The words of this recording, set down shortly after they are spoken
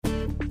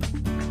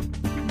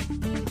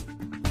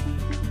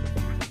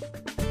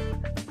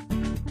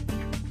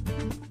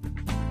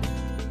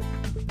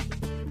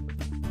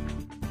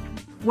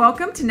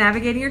Welcome to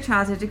Navigating Your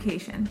Child's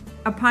Education,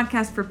 a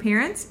podcast for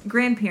parents,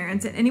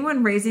 grandparents, and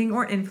anyone raising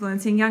or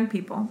influencing young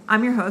people.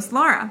 I'm your host,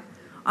 Laura.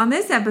 On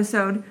this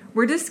episode,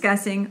 we're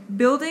discussing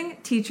building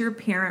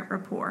teacher-parent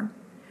rapport.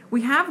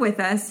 We have with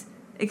us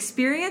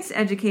experienced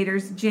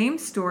educators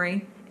James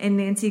Story and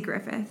Nancy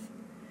Griffith.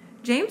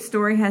 James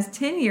Story has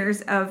 10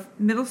 years of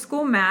middle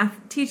school math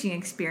teaching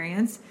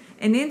experience,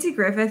 and Nancy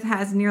Griffith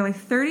has nearly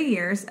 30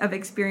 years of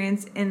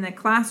experience in the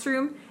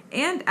classroom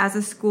and as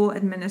a school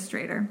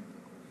administrator.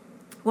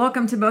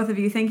 Welcome to both of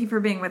you. Thank you for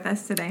being with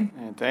us today.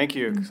 And thank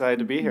you. Excited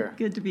to be here.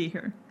 Good to be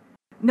here.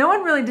 No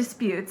one really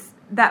disputes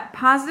that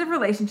positive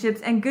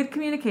relationships and good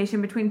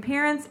communication between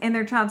parents and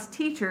their child's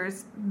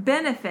teachers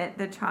benefit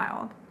the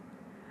child.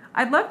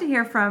 I'd love to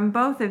hear from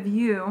both of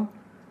you.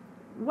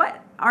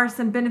 What are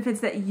some benefits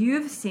that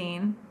you've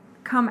seen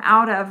come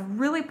out of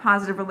really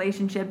positive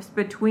relationships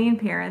between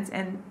parents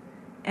and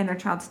their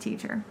child's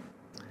teacher?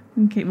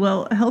 Okay,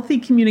 well, healthy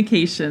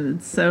communication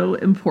is so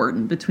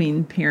important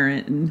between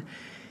parent and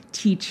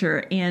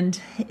teacher,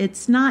 and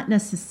it's not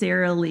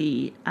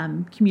necessarily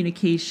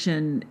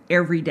communication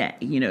every day.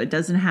 It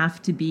doesn't have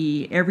to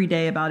be every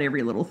day about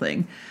every little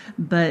thing,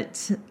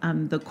 but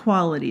the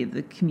quality of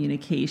the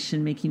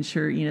communication, making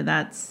sure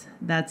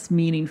that's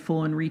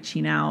meaningful and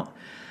reaching out.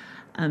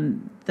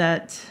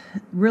 That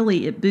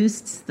really it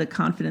boosts the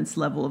confidence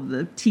level of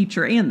the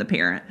teacher and the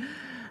parent.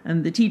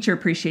 The teacher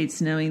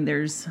appreciates knowing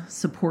there's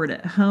support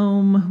at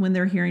home when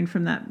they're hearing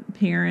from that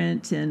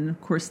parent. And of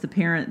course, the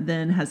parent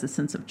then has a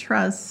sense of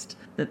trust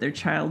that their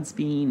child's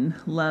being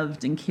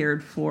loved and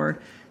cared for.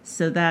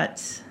 So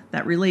that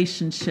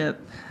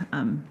relationship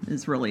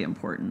is really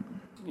important.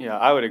 Yeah,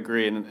 I would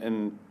agree.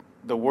 And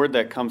the word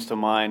that comes to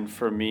mind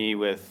for me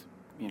with,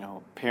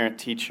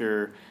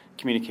 parent-teacher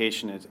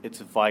communication is it's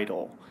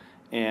vital.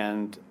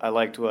 And I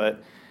liked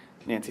what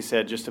Nancy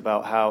said just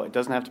about how it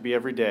doesn't have to be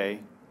every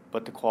day,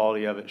 but the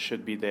quality of it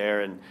should be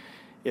there. And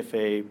if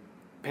a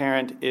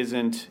parent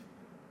isn't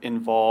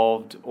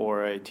involved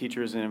or a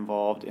teacher isn't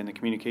involved and the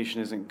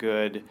communication isn't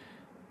good,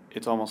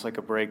 it's almost like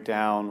a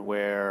breakdown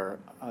where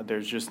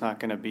there's just not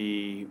going to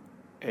be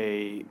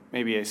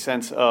maybe a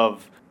sense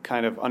of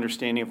kind of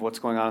understanding of what's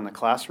going on in the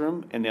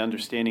classroom. And the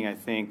understanding, I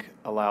think,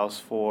 allows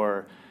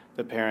for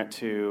the parent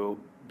to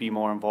be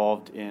more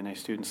involved in a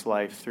student's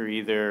life through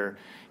either,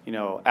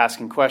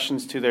 asking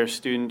questions to their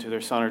student, to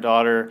their son or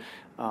daughter,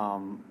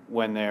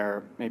 when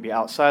they're maybe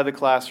outside the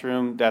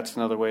classroom. That's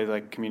another way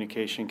that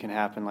communication can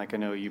happen. Like I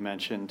know you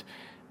mentioned,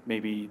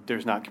 maybe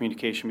there's not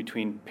communication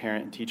between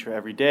parent and teacher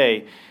every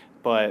day,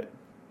 but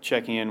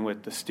checking in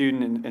with the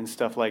student and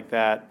stuff like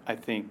that, I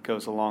think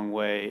goes a long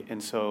way.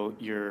 And so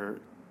your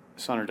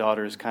son or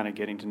daughter is kind of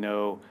getting to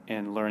know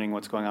and learning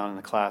what's going on in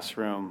the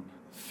classroom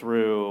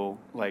through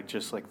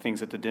just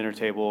things at the dinner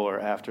table or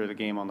after the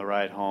game on the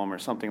ride home or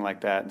something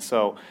like that. And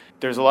so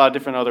there's a lot of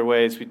different other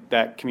ways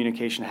that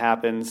communication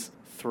happens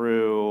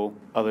through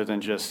other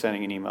than just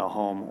sending an email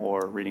home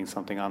or reading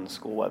something on the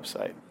school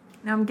website.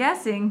 Now I'm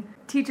guessing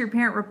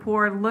teacher-parent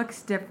rapport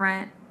looks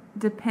different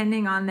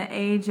depending on the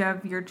age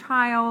of your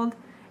child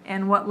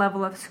and what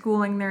level of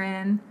schooling they're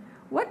in.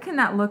 What can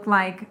that look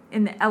like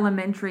in the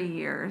elementary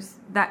years,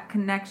 that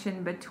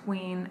connection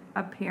between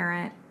a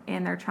parent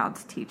and their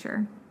child's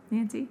teacher?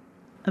 Nancy?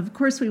 Of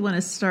course, we want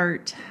to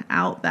start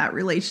out that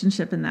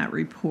relationship and that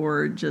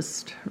rapport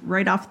just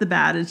right off the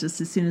bat, just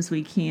as soon as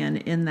we can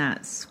in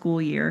that school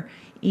year.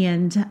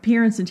 And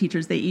parents and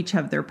teachers, they each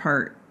have their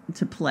part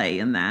to play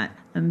in that.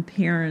 And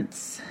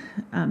parents,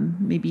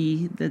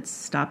 maybe that's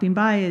stopping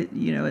by,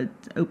 at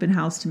open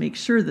house to make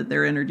sure that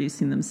they're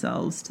introducing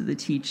themselves to the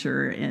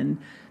teacher and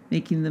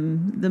making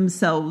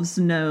themselves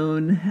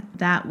known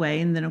that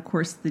way. And then, of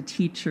course, the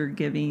teacher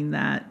giving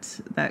that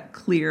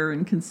clear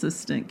and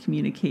consistent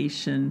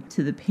communication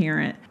to the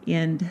parent.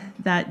 And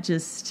that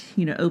just,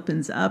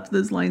 opens up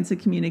those lines of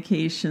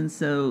communication.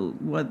 So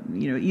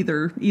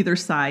either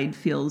side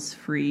feels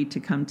free to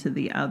come to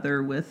the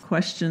other with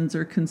questions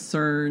or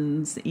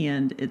concerns.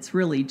 And it's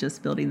really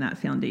just building that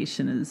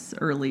foundation as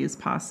early as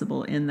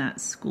possible in that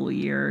school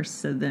year.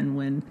 So then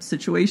when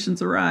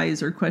situations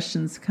arise or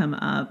questions come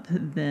up,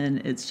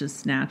 then it's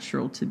just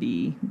natural to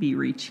be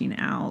reaching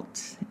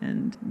out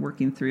and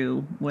working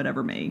through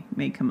whatever may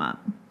come up.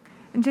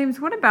 And James,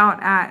 what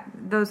about at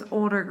those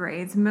older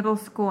grades, middle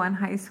school and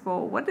high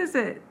school? What does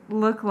it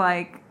look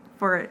like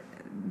for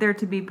there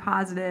to be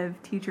positive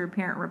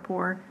teacher-parent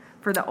rapport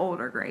for the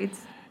older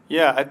grades?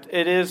 Yeah,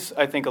 it is,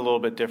 I think, a little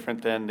bit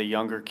different than the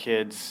younger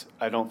kids.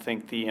 I don't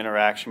think the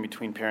interaction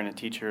between parent and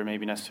teacher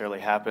maybe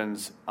necessarily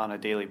happens on a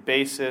daily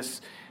basis.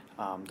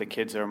 The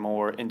kids are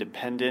more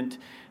independent,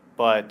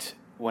 but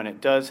when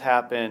it does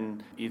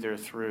happen, either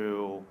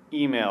through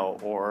email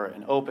or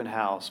an open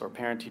house or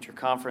parent-teacher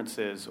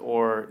conferences,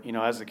 or,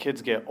 as the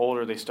kids get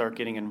older, they start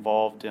getting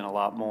involved in a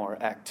lot more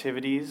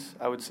activities,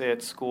 I would say,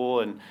 at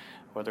school, and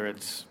whether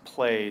it's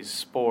plays,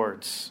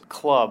 sports,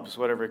 clubs,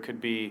 whatever it could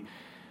be,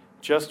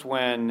 just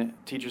when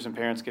teachers and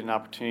parents get an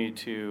opportunity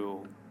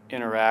to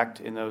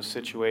interact in those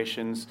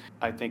situations,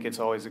 I think it's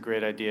always a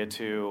great idea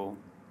to,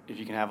 if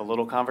you can have a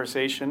little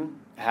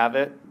conversation, have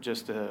it,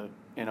 just to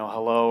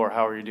hello or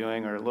how are you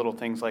doing or little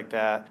things like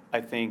that,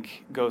 I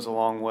think goes a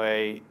long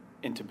way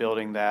into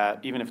building that.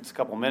 Even if it's a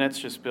couple minutes,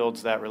 just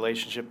builds that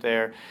relationship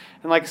there.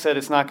 And like I said,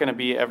 it's not going to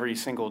be every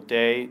single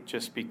day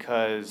just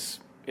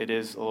because it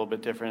is a little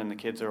bit different and the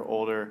kids are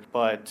older.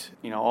 But,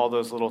 all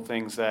those little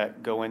things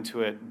that go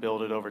into it,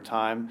 build it over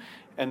time.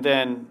 And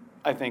then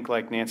I think,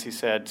 like Nancy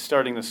said,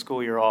 starting the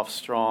school year off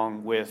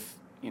strong with,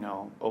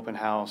 open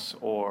house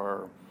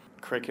or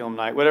curriculum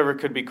night, whatever it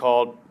could be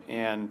called,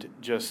 and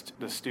just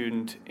the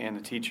student and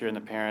the teacher and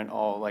the parent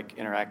all like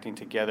interacting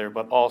together,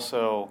 but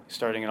also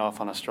starting it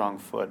off on a strong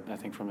foot. I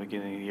think from the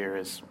beginning of the year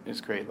is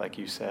great, like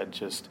you said,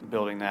 just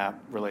building that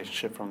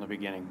relationship from the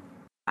beginning.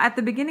 At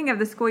the beginning of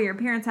the school year,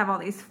 parents have all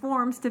these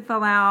forms to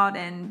fill out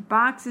and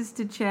boxes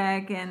to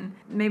check, and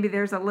maybe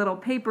there's a little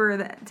paper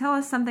that tell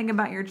us something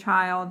about your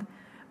child.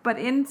 But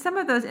in some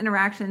of those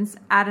interactions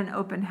at an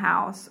open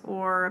house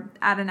or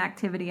at an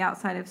activity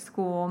outside of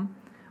school,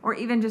 or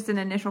even just an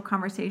initial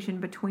conversation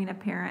between a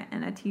parent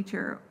and a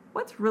teacher,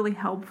 what's really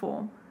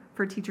helpful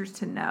for teachers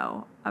to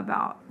know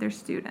about their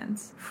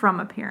students from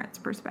a parent's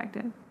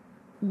perspective?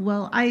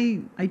 Well,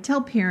 I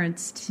tell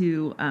parents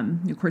to,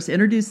 of course,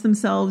 introduce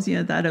themselves,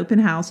 that open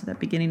house, that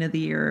beginning of the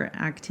year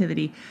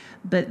activity,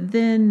 but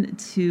then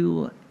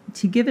to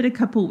give it a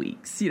couple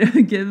weeks,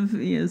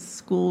 give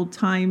school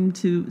time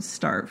to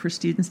start, for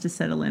students to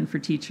settle in, for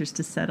teachers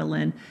to settle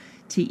in,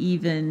 to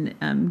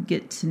even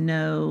get to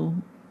know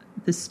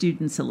the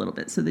students a little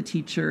bit. So the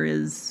teacher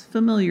is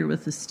familiar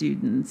with the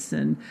students,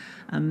 and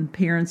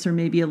parents are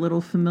maybe a little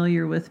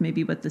familiar with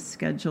maybe what the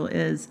schedule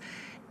is.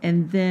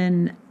 And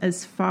then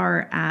as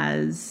far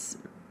as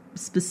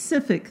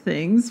specific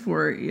things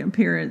for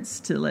parents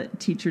to let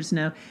teachers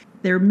know,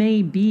 there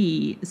may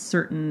be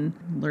certain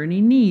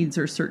learning needs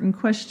or certain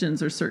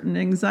questions or certain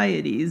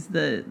anxieties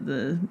that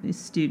the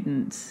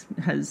student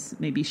has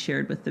maybe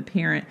shared with the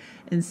parent.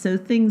 And so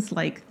things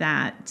like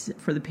that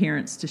for the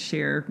parents to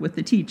share with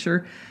the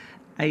teacher,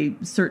 I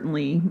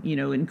certainly,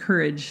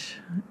 encourage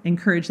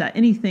that.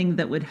 Anything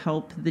that would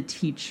help the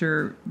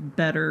teacher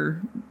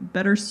better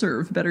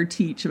serve, better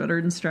teach, better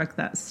instruct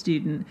that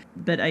student.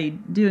 But I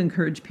do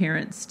encourage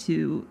parents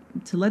to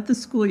let the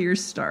school year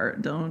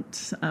start. Don't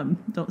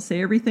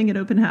say everything at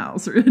open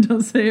house, or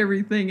don't say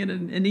everything in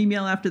an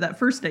email after that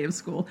first day of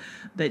school.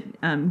 But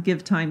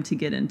give time to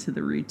get into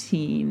the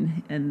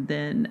routine, and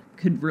then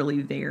could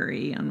really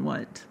vary on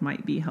what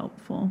might be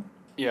helpful.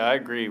 Yeah, I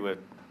agree with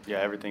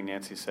everything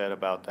Nancy said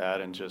about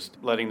that, and just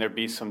letting there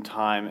be some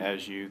time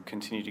as you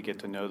continue to get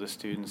to know the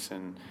students.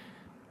 And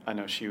I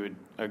know she would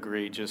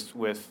agree just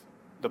with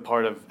the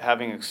part of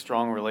having a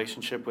strong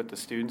relationship with the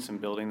students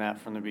and building that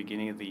from the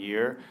beginning of the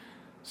year.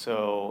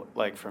 So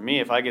like for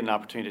me, if I get an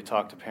opportunity to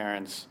talk to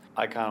parents,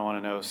 I kind of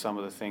want to know some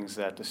of the things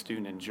that the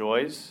student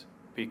enjoys,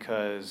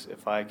 because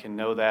if I can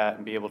know that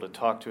and be able to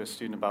talk to a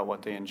student about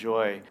what they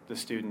enjoy, the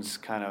student's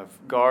kind of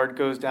guard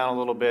goes down a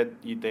little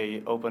bit.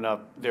 They open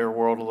up their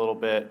world a little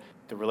bit.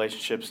 The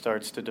relationship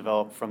starts to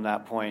develop from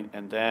that point.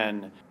 And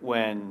then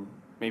when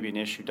maybe an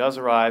issue does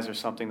arise or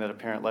something that a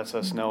parent lets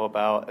us know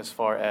about, as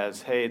far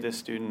as, hey, this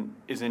student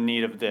is in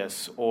need of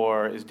this,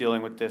 or is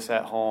dealing with this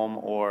at home,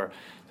 or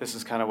this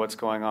is kind of what's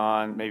going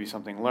on, maybe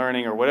something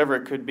learning or whatever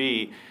it could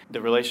be,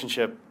 the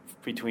relationship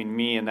between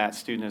me and that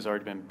student has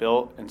already been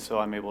built, and so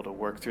I'm able to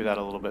work through that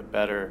a little bit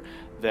better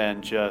than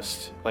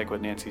just, like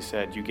what Nancy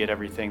said, you get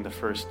everything the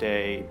first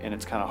day, and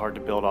it's kind of hard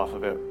to build off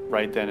of it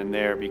right then and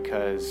there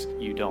because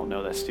you don't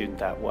know that student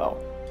that well.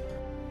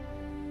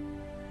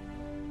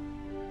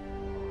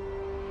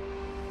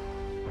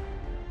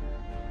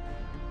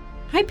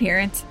 Hi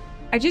parents,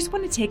 I just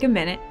want to take a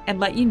minute and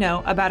let you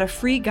know about a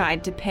free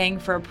guide to paying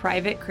for a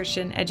private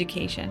Christian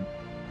education.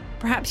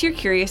 Perhaps you're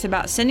curious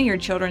about sending your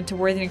children to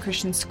Worthington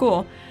Christian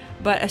School,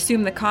 but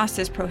assume the cost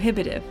is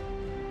prohibitive.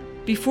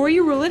 Before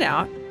you rule it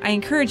out, I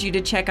encourage you to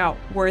check out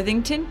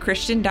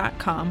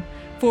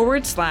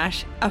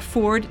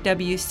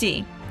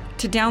worthingtonchristian.com/affordwc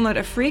to download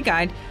a free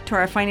guide to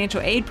our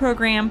financial aid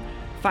program,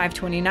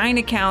 529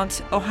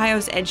 accounts,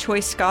 Ohio's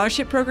EdChoice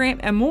Scholarship Program,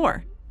 and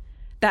more.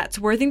 That's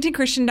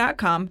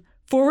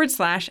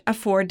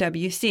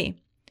worthingtonchristian.com/affordwc.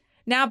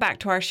 Now back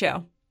to our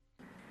show.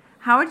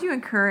 How would you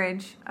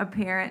encourage a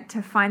parent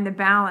to find the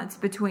balance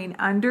between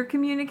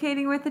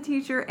under-communicating with the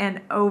teacher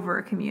and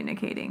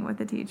over-communicating with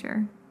the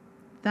teacher?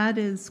 That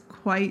is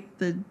quite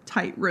the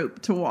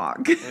tightrope to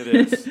walk. It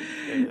is.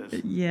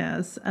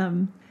 Yes.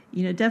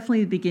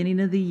 Definitely the beginning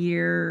of the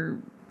year,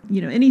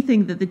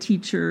 anything that the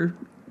teacher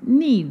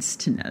needs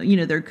to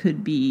know. There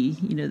could be,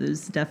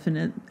 those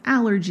definite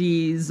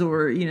allergies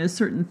or,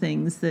 certain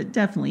things that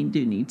definitely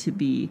do need to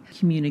be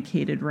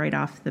communicated right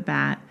off the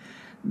bat.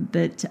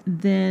 But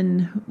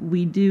then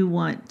we do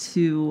want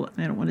to,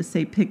 I don't want to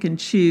say pick and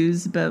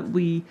choose, but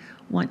we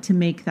want to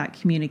make that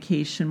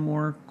communication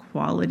more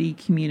quality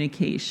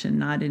communication,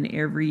 not an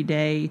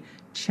everyday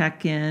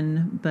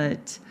check-in,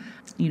 but,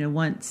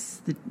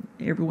 once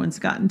everyone's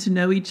gotten to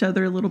know each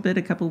other a little bit,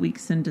 a couple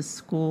weeks into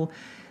school,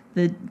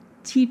 the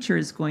teacher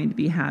is going to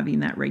be having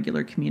that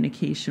regular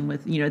communication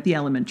with, at the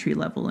elementary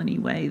level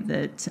anyway,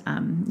 that,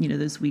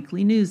 those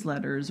weekly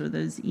newsletters or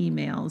those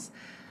emails.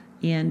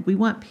 And we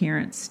want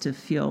parents to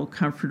feel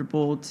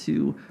comfortable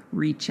to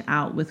reach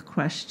out with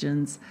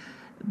questions,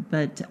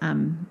 but,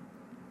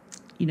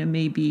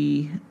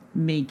 maybe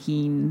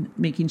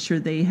making sure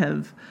they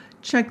have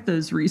checked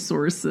those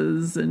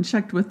resources and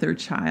checked with their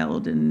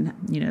child. And,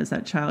 as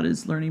that child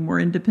is learning more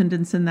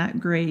independence in that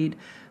grade,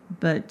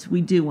 but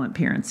we do want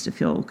parents to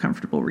feel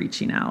comfortable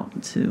reaching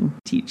out to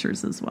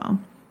teachers as well.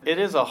 It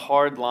is a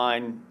hard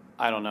line,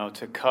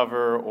 to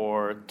cover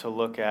or to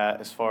look at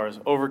as far as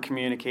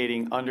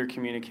over-communicating,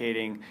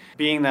 under-communicating.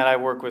 Being that I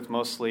work with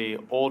mostly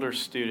older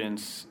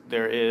students,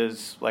 there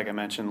is, like I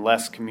mentioned,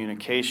 less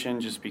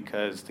communication just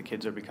because the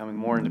kids are becoming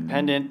more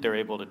independent. They're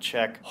able to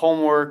check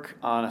homework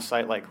on a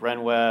site like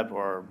RenWeb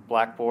or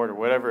Blackboard or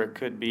whatever it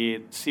could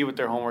be, see what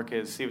their homework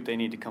is, see what they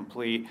need to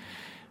complete.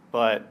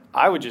 But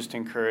I would just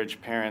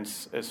encourage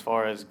parents, as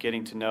far as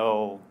getting to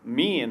know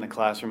me in the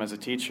classroom as a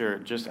teacher,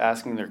 just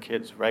asking their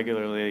kids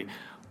regularly,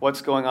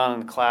 what's going on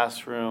in the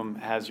classroom?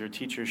 Has your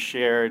teacher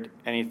shared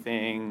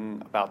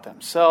anything about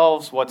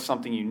themselves? What's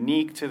something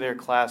unique to their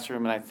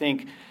classroom? And I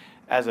think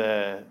as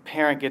a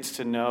parent gets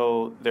to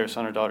know their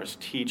son or daughter's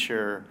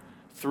teacher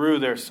through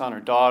their son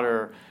or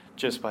daughter,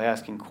 just by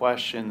asking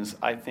questions,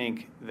 I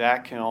think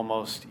that can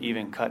almost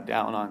even cut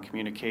down on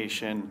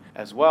communication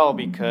as well,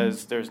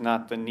 because there's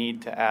not the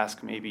need to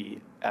ask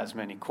maybe as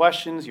many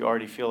questions. You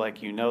already feel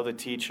like you know the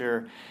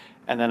teacher.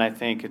 And then I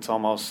think it's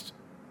almost,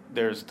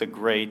 there's the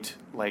great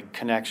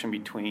connection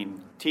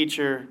between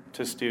teacher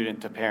to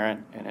student to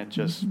parent, and it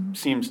just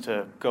seems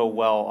to go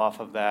well off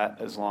of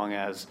that, as long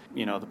as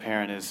the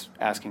parent is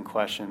asking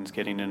questions,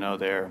 getting to know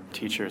their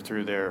teacher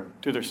through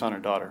their son or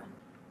daughter.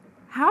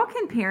 How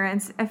can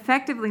parents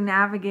effectively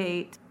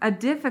navigate a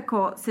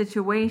difficult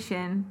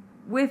situation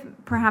with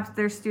perhaps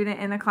their student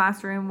in the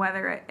classroom,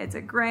 whether it's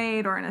a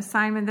grade or an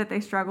assignment that they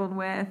struggled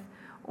with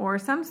or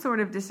some sort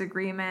of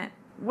disagreement?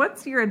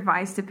 What's your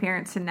advice to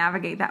parents to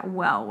navigate that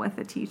well with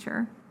a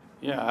teacher?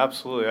 Yeah,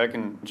 absolutely. I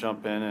can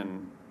jump in,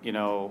 and,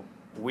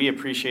 we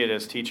appreciate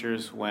as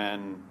teachers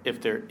when,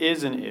 if there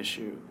is an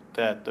issue,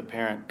 that the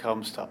parent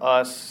comes to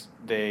us,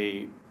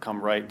 they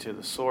come right to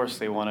the source.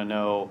 They want to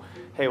know,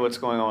 hey, what's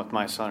going on with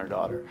my son or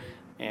daughter?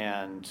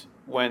 And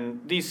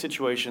when these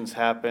situations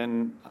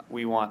happen,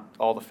 we want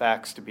all the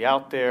facts to be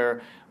out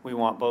there. We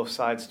want both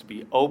sides to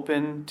be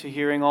open to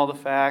hearing all the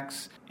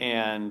facts.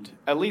 And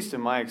at least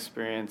in my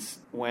experience,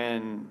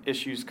 when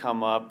issues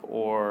come up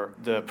or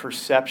the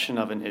perception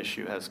of an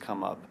issue has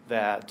come up,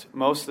 that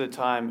most of the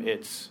time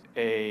it's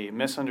a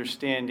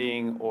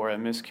misunderstanding or a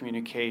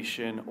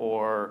miscommunication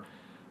or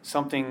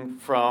something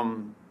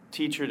from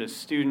teacher to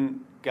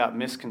student got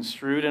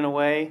misconstrued in a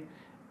way,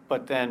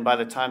 but then by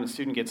the time the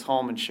student gets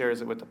home and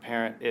shares it with the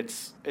parent,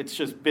 it's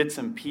just bits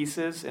and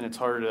pieces, and it's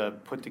harder to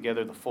put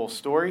together the full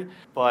story.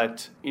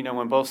 But,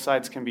 when both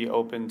sides can be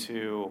open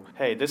to,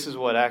 hey, this is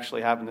what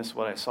actually happened, this is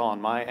what I saw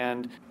on my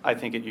end, I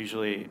think it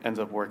usually ends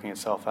up working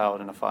itself out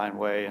in a fine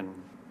way, and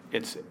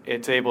it's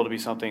able to be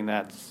something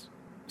that's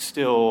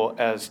still,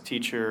 as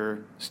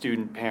teacher,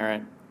 student,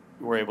 parent,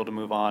 we're able to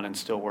move on and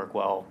still work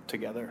well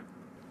together.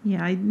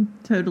 Yeah, I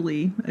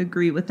totally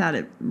agree with that.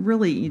 It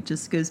really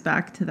just goes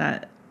back to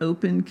that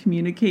open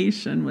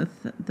communication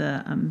with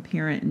the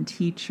parent and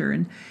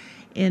teacher,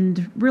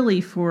 and really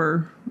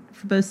for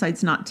both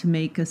sides not to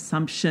make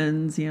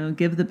assumptions,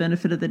 give the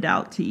benefit of the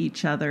doubt to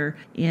each other,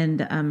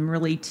 and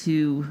really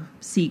to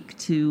seek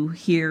to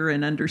hear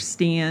and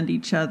understand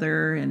each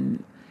other,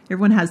 and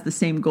everyone has the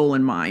same goal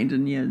in mind,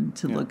 and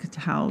to look at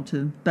how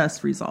to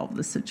best resolve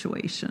the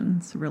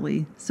situation. So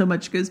really, so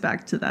much goes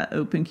back to that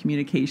open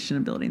communication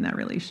and building that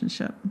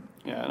relationship.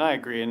 Yeah, and I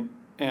agree.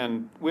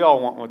 And we all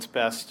want what's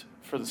best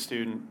for the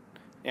student,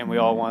 and we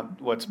all want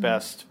what's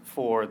best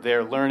for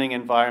their learning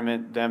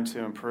environment, them to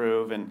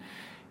improve. And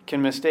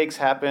can mistakes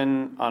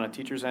happen on a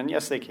teacher's end?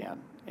 Yes, they can.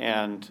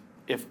 And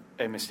if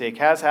a mistake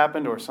has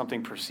happened or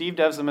something perceived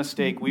as a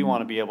mistake, we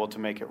want to be able to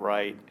make it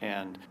right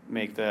and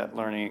make that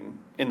learning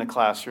in the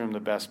classroom the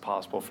best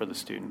possible for the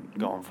student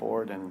going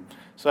forward. And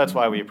so that's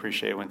why we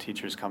appreciate when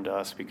teachers come to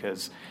us,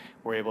 because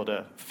we're able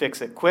to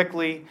fix it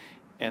quickly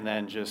and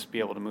then just be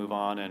able to move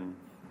on and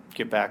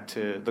get back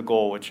to the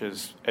goal, which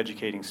is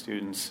educating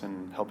students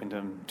and helping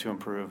them to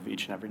improve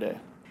each and every day.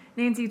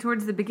 Nancy,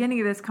 towards the beginning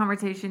of this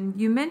conversation,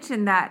 you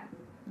mentioned that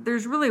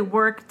there's really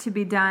work to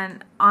be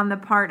done on the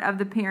part of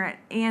the parent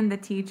and the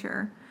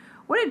teacher.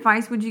 What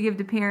advice would you give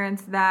to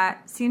parents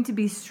that seem to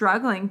be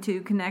struggling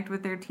to connect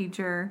with their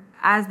teacher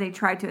as they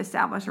try to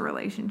establish a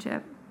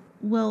relationship?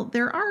 Well,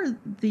 there are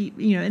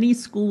any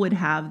school would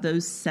have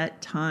those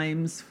set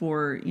times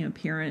for,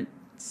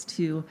 parents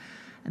to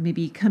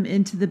maybe come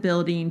into the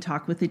building,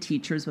 talk with the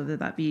teachers, whether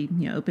that be,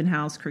 open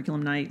house,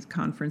 curriculum night,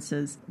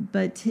 conferences.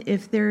 But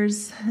if there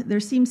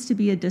seems to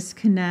be a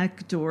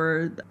disconnect,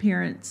 or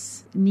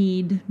parents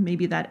need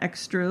maybe that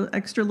extra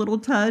little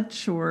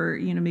touch, or,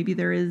 maybe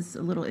there is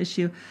a little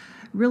issue,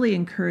 really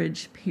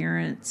encourage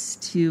parents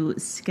to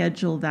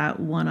schedule that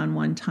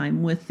one-on-one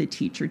time with the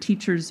teacher.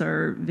 Teachers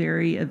are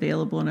very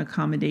available and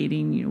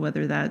accommodating,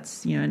 whether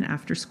that's an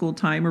after-school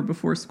time or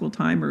before-school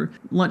time or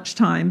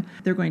lunchtime.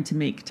 They're going to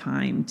make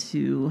time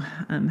to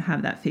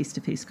have that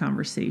face-to-face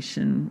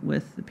conversation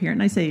with the parent.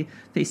 And I say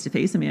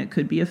face-to-face, it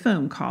could be a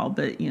phone call,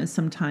 but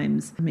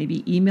sometimes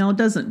maybe email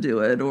doesn't do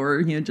it,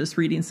 or just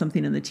reading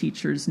something in the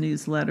teacher's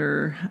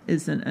newsletter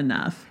isn't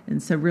enough.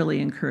 And so really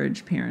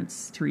encourage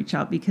parents to reach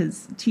out,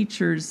 because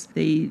teachers,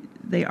 they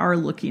are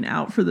looking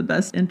out for the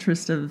best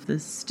interest of the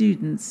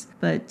students,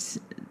 but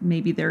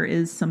maybe there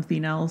is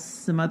something else,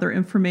 some other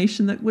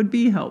information that would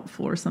be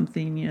helpful, or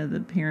something the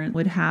parent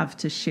would have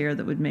to share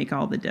that would make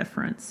all the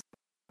difference.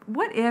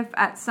 What if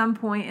at some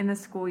point in the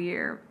school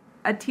year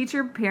a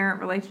teacher-parent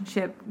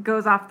relationship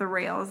goes off the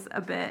rails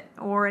a bit,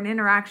 or an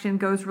interaction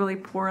goes really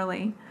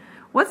poorly?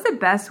 What's the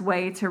best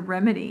way to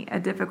remedy a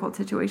difficult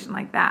situation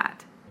like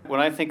that? When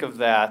I think of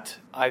that,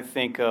 I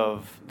think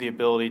of the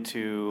ability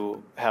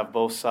to have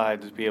both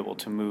sides be able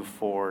to move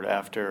forward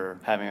after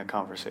having a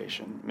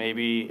conversation.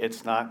 Maybe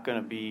it's not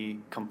going to be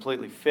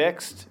completely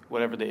fixed,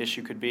 whatever the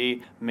issue could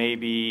be.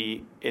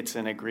 Maybe it's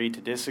an agree to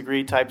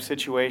disagree type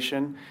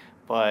situation,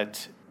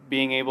 but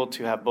being able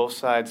to have both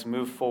sides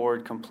move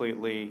forward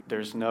completely.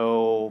 There's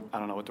no, I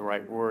don't know what the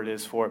right word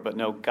is for it, but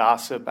no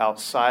gossip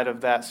outside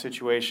of that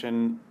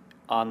situation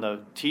on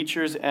the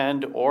teacher's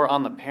end or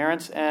on the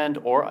parent's end,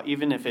 or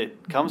even if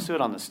it comes to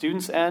it on the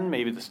student's end,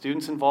 maybe the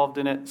student's involved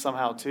in it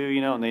somehow too,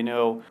 and they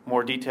know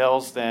more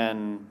details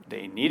than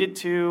they needed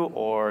to,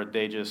 or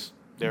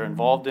they're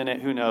involved in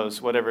it, who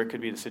knows, whatever it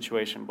could be the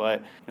situation.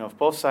 But if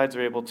both sides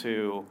are able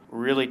to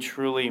really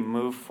truly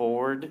move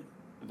forward,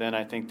 then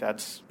I think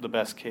that's the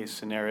best case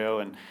scenario.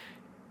 And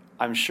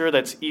I'm sure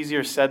that's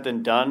easier said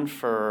than done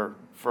for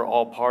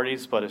all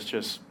parties, but it's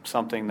just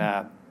something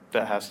that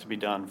has to be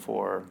done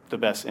for the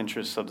best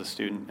interests of the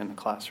student in the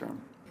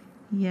classroom.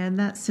 Yeah, in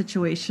that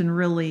situation,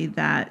 really,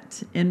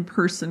 that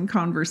in-person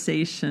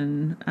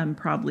conversation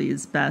probably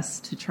is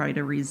best to try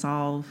to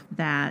resolve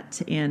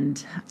that.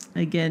 And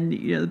again,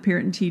 the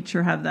parent and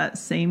teacher have that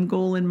same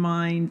goal in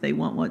mind. They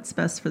want what's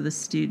best for the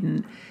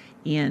student,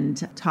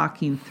 and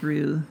talking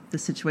through the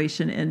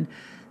situation. And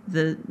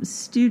the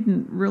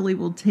student really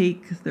will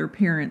take their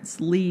parents'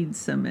 lead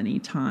so many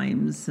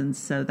times. And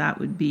so that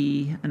would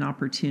be an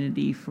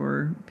opportunity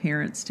for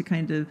parents to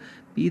kind of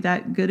be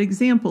that good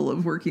example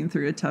of working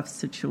through a tough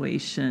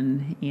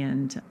situation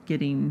and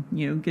getting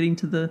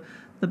to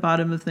the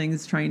bottom of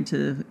things, trying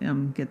to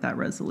get that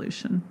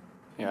resolution.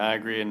 Yeah, I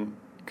agree. And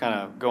kind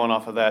of going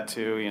off of that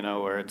too,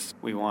 where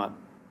we want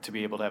to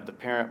be able to have the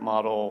parent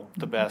model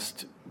the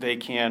best they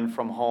can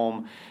from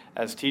home.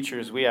 As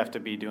teachers, we have to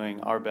be doing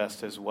our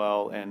best as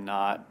well, and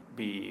not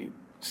be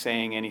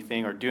saying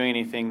anything or doing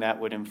anything that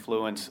would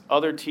influence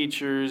other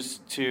teachers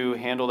to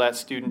handle that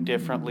student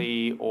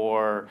differently,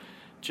 or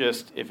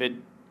just if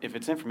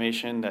it's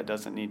information that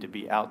doesn't need to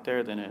be out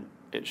there, then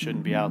it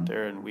shouldn't be out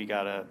there. And we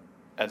gotta,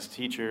 as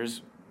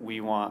teachers, we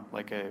want,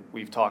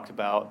 we've talked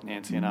about,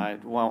 Nancy and I,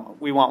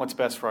 we want what's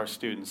best for our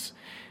students,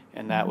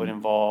 and that would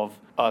involve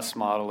us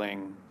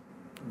modeling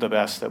the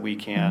best that we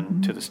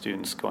can to the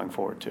students going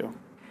forward too.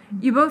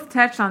 You both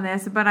touched on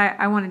this, but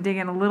I want to dig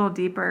in a little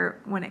deeper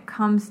when it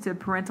comes to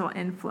parental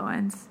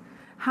influence.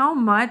 How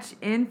much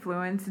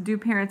influence do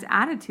parents'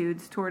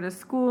 attitudes toward a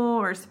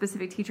school or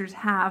specific teachers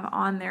have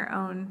on their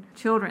own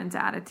children's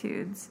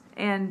attitudes?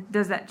 And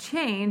does that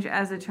change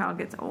as a child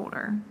gets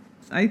older?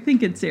 I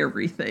think it's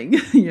everything.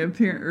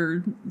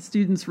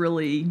 Students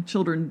really,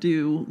 children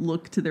do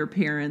look to their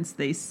parents.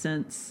 They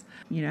sense,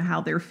 how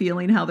they're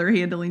feeling, how they're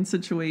handling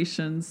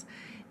situations.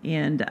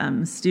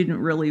 And student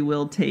really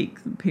will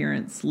take the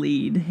parent's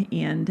lead.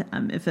 And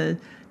if a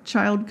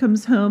child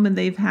comes home and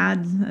they've had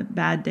a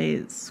bad day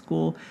at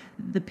school,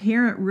 the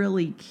parent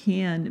really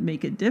can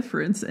make a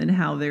difference in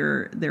how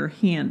they're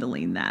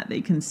handling that. They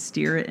can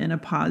steer it in a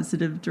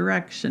positive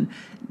direction.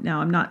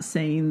 Now, I'm not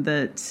saying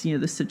that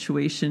the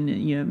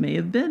situation may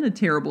have been a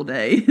terrible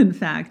day, in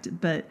fact,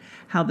 but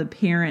how the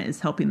parent is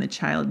helping the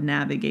child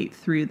navigate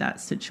through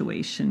that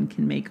situation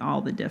can make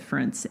all the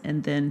difference,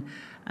 and then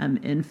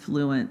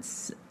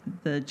influence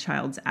the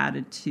child's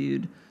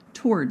attitude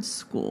towards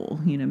school.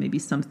 Maybe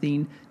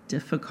something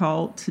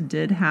difficult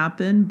did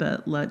happen,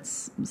 but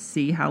let's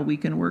see how we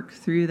can work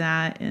through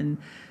that, and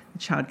the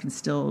child can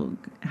still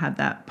have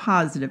that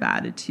positive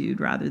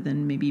attitude rather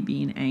than maybe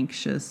being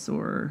anxious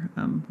or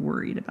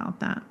worried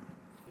about that.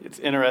 It's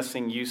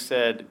interesting, you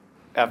said,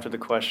 after the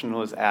question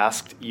was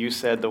asked, you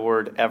said the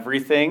word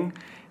everything,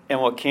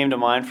 and what came to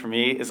mind for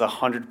me is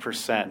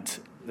 100%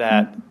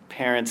 that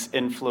parents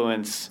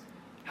influence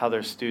how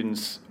their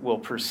students will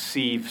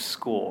perceive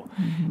school.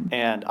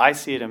 And I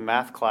see it in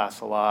math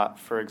class a lot,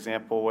 for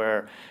example,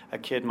 where a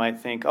kid might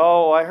think,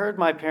 I heard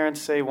my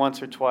parents say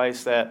once or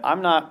twice that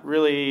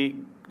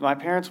my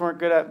parents weren't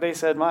good at, they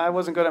said I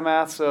wasn't good at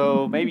math,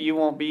 so maybe you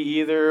won't be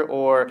either.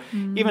 Or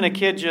even a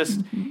kid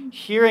just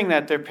hearing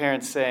that their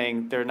parents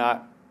saying they're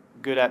not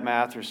good at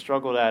math or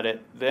struggled at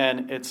it,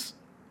 then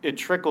it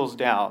trickles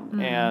down.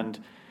 And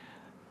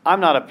I'm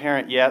not a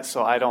parent yet,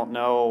 so I don't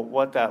know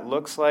what that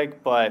looks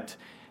like, but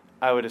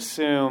I would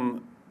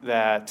assume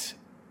that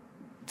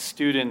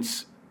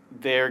students,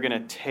 they're going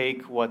to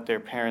take what their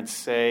parents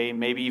say,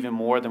 maybe even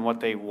more than what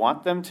they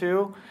want them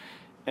to.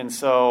 And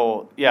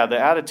so, yeah, the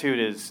attitude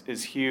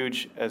is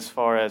huge as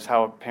far as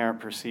how a parent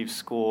perceives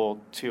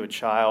school to a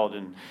child.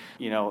 And,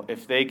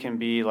 if they can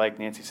be, like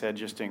Nancy said,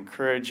 just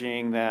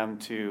encouraging them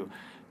to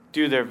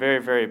do their very,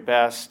 very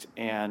best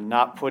and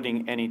not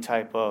putting any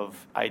type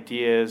of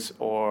ideas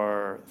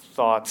or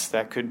thoughts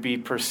that could be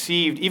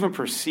even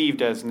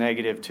perceived as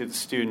negative to the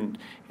student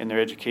in their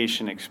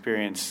education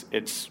experience,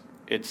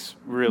 it's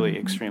really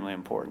extremely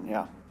important,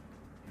 yeah.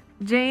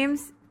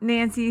 James,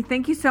 Nancy,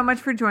 thank you so much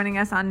for joining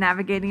us on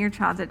Navigating Your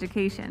Child's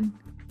Education.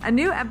 A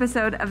new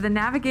episode of the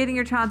Navigating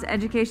Your Child's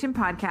Education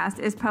podcast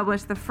is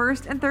published the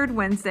first and third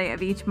Wednesday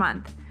of each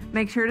month.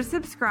 Make sure to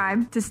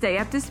subscribe to stay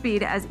up to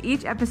speed as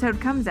each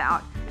episode comes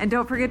out, and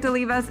don't forget to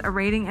leave us a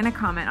rating and a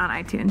comment on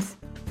iTunes.